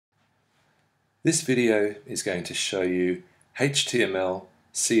This video is going to show you HTML,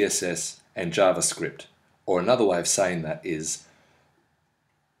 CSS and JavaScript, or another way of saying that is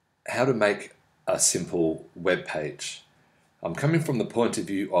how to make a simple web page. I'm coming from the point of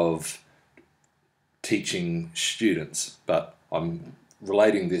view of teaching students, but I'm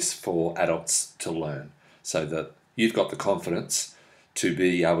relating this for adults to learn so that you've got the confidence to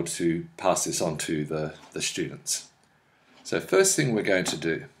be able to pass this on to the students. So first thing we're going to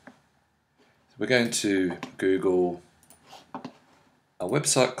do, we're going to Google a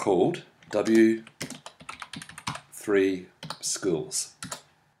website called W3 Schools.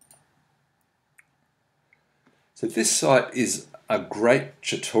 So this site is a great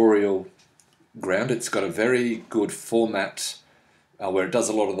tutorial ground. It's got a very good format where it does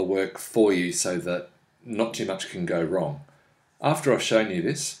a lot of the work for you so that not too much can go wrong. After I've shown you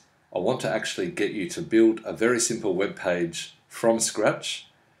this, I want to actually get you to build a very simple web page from scratch,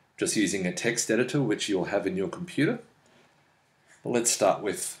 just using a text editor which you'll have in your computer. But let's start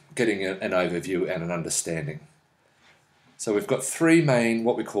with getting an overview and an understanding. So we've got three main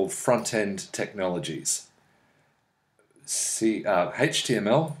what we call front-end technologies.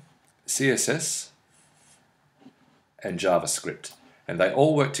 HTML, CSS and JavaScript, and they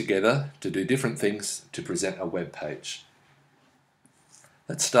all work together to do different things to present a web page.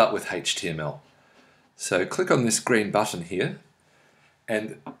 Let's start with HTML. So click on this green button here,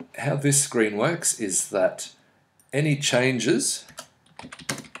 and how this screen works is that any changes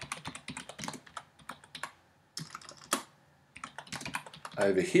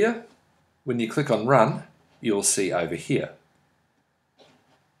over here, when you click on run, you'll see over here.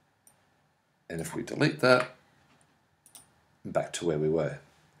 And if we delete that, back to where we were.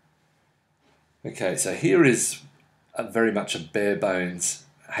 Okay, so here is very much a bare bones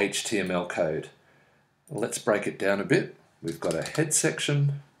HTML code. Let's break it down a bit. We've got a head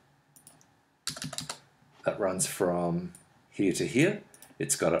section that runs from here to here.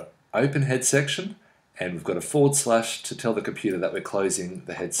 It's got an open head section, and we've got a / to tell the computer that we're closing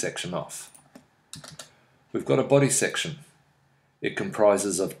the head section off. We've got a body section. It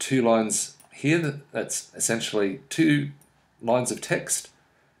comprises of 2 lines here. That's essentially 2 lines of text.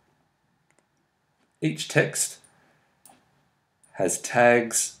 Each text has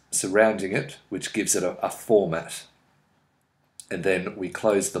tags surrounding it, which gives it a format. And then we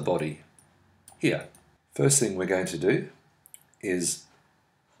close the body here. First thing we're going to do is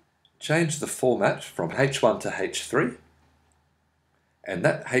change the format from H1 to H3. And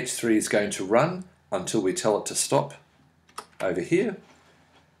that H3 is going to run until we tell it to stop over here.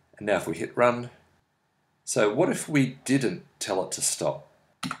 And now if we hit run, so what if we didn't tell it to stop?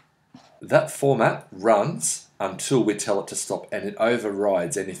 That format runs until we tell it to stop, and it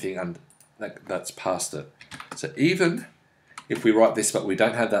overrides anything that's past it. So even if we write this but we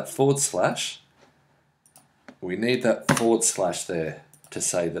don't have that /, we need that / there to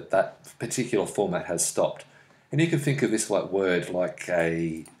say that that particular format has stopped. And you can think of this like Word, like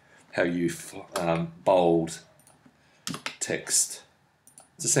how you bold text.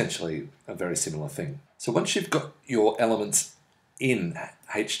 It's essentially a very similar thing. So once you've got your elements in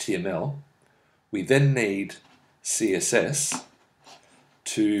HTML, we then need CSS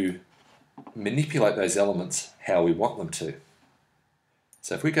to manipulate those elements how we want them to.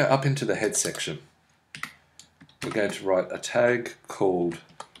 So if we go up into the head section, we're going to write a tag called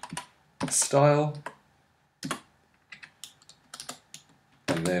style,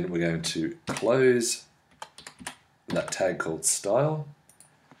 and then we're going to close that tag called style,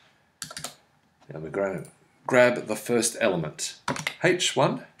 and we're going to grab the first element,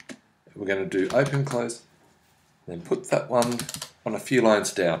 H1, we're going to do open, close, then put that one on a few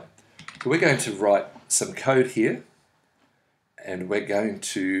lines down. So we're going to write some code here, and we're going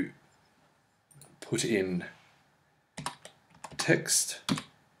to put in text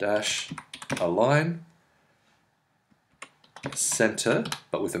dash align center,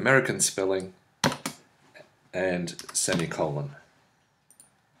 but with American spelling, and semicolon.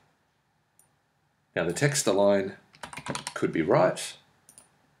 Now the text align could be right,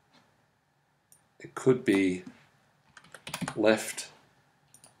 it could be left,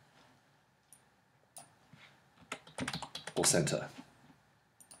 or center.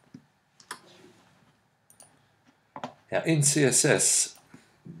 Now in CSS,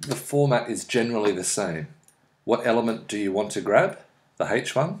 the format is generally the same. What element do you want to grab? The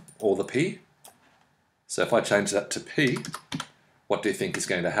H1 or the P? So if I change that to P, what do you think is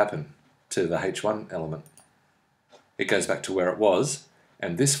going to happen to the H1 element? It goes back to where it was,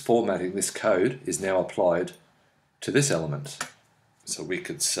 and this formatting, this code, is now applied to this element. So we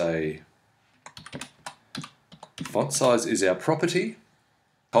could say font size is our property,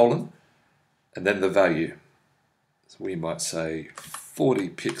 colon, and then the value. So we might say 40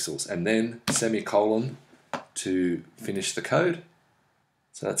 pixels, and then semicolon to finish the code.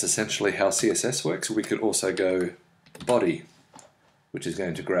 So that's essentially how CSS works. We could also go body, which is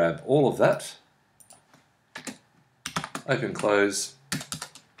going to grab all of that, open, close.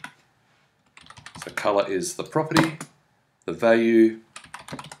 So color is the property, the value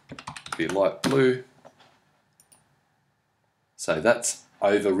be light blue. So that's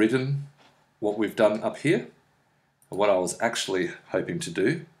overridden what we've done up here. What I was actually hoping to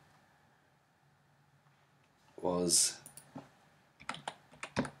do was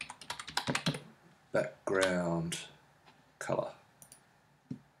background color.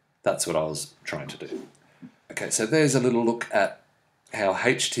 That's what I was trying to do. Okay, so there's a little look at how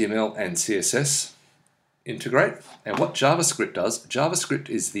HTML and CSS integrate, and what JavaScript does. JavaScript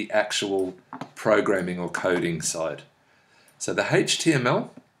is the actual programming or coding side. So the HTML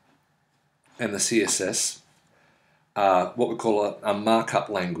and the CSS are what we call a markup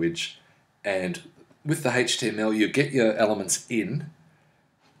language, and with the HTML you get your elements in.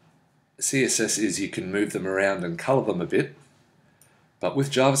 CSS is you can move them around and color them a bit, but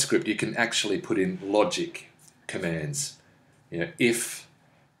with JavaScript you can actually put in logic commands. You know, if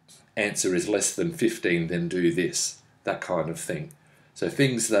answer is less than 15, then do this, that kind of thing. So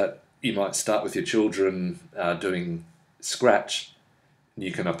things that you might start with your children doing Scratch,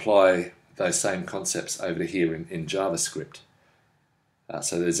 you can apply those same concepts over to here in JavaScript.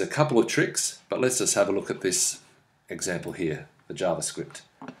 So there's a couple of tricks, but let's just have a look at this example here, the JavaScript.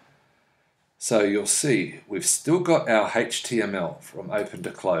 So you'll see we've still got our HTML from open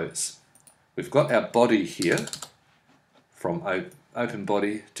to close. We've got our body here from open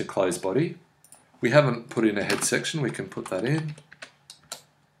body to close body. We haven't put in a head section, we can put that in.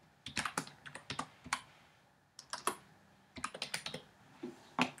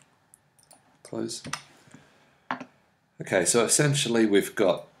 Close. Okay, so essentially we've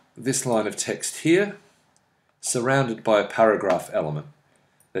got this line of text here surrounded by a paragraph element.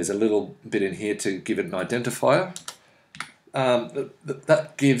 There's a little bit in here to give it an identifier.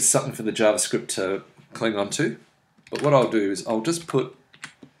 That gives something for the JavaScript to cling on to. But what I'll do is I'll just put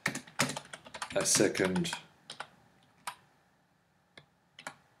a second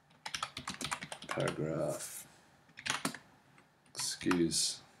paragraph.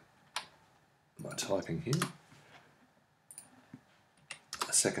 Excuse my typing here.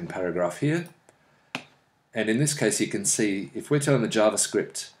 A second paragraph here. And in this case you can see if we're telling the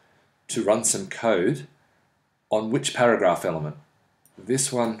JavaScript to run some code on which paragraph element,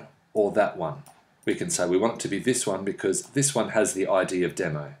 this one or that one, we can say we want it to be this one because this one has the ID of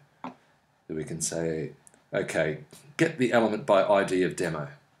demo. So we can say, okay, get the element by ID of demo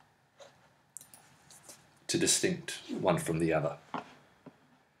to distinct one from the other.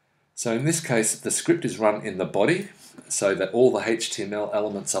 So in this case the script is run in the body so that all the HTML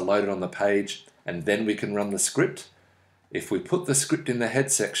elements are loaded on the page, and then we can run the script. If we put the script in the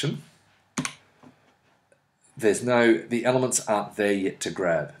head section, the elements aren't there yet to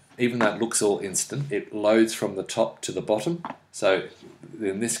grab. Even though it looks all instant, it loads from the top to the bottom. So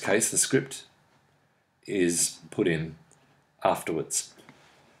in this case, the script is put in afterwards.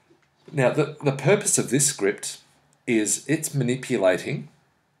 Now, the purpose of this script is it's manipulating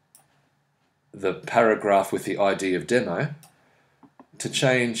the paragraph with the ID of demo to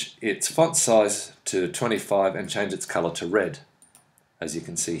change its font size to 25 and change its color to red, as you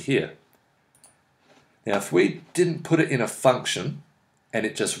can see here. Now, if we didn't put it in a function and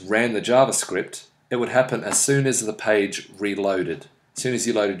it just ran the JavaScript, it would happen as soon as the page reloaded. As soon as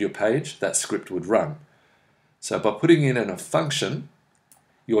you loaded your page, that script would run. So by putting it in a function,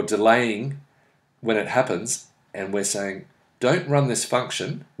 you're delaying when it happens, and we're saying, don't run this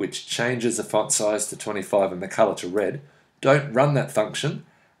function, which changes the font size to 25 and the color to red. Don't run that function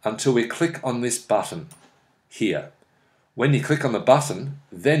until we click on this button here. When you click on the button,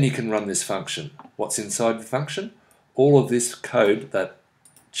 then you can run this function. What's inside the function? All of this code that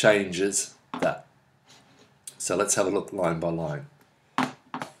changes that. So let's have a look line by line.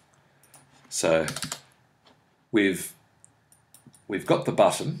 So we've got the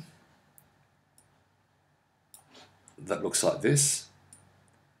button that looks like this,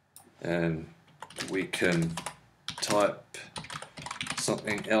 and we can type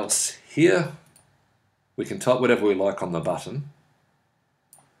something else here. We can type whatever we like on the button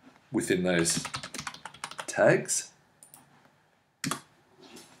within those tags,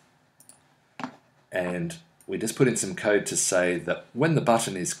 and we just put in some code to say that when the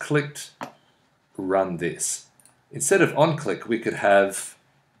button is clicked, run this. Instead of on click, we could have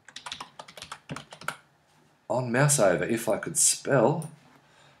on mouse over. If I could spell,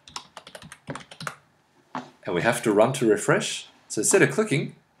 and we have to run to refresh. So instead of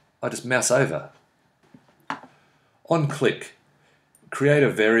clicking, I just mouse over. On click, create a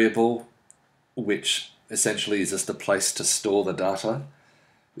variable which essentially is just a place to store the data.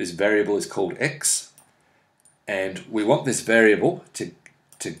 This variable is called x, and we want this variable to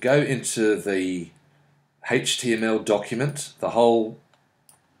go into the HTML document, the whole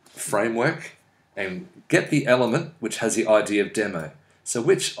framework, and get the element which has the ID of demo. So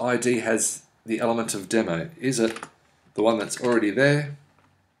which ID has the element of demo? Is it the one that's already there,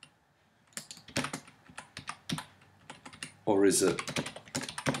 or is it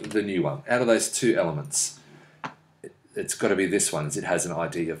the new one? Out of those two elements, it's got to be this one, as it has an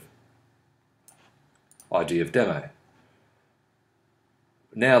ID of demo.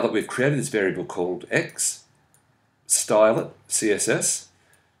 Now that we've created this variable called x, style it CSS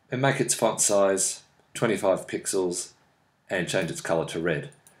and make its font size 25 pixels and change its color to red.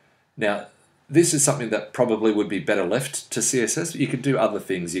 Now, this is something that probably would be better left to CSS, but you can do other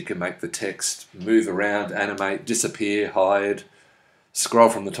things. You can make the text move around, animate, disappear, hide, scroll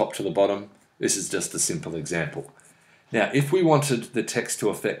from the top to the bottom. This is just a simple example. Now, if we wanted the text to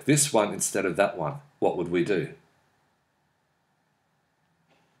affect this one instead of that one, what would we do?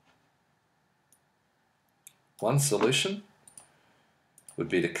 One solution would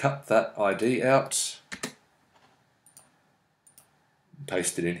be to cut that ID out,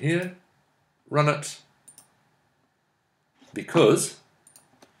 paste it in here, run it, because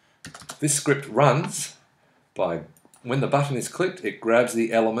this script runs by, when the button is clicked, it grabs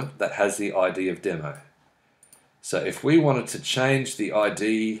the element that has the ID of demo. So if we wanted to change the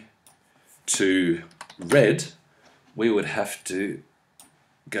ID to red, we would have to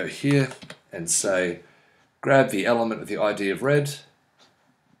go here and say, grab the element with the ID of red,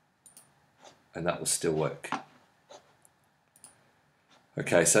 and that will still work.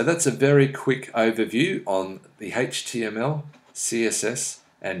 Okay, so that's a very quick overview on the HTML, CSS,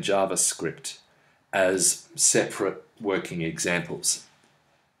 and JavaScript as separate working examples.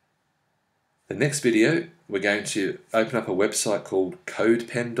 The next video, we're going to open up a website called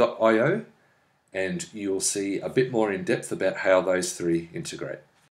codepen.io, and you'll see a bit more in depth about how those three integrate.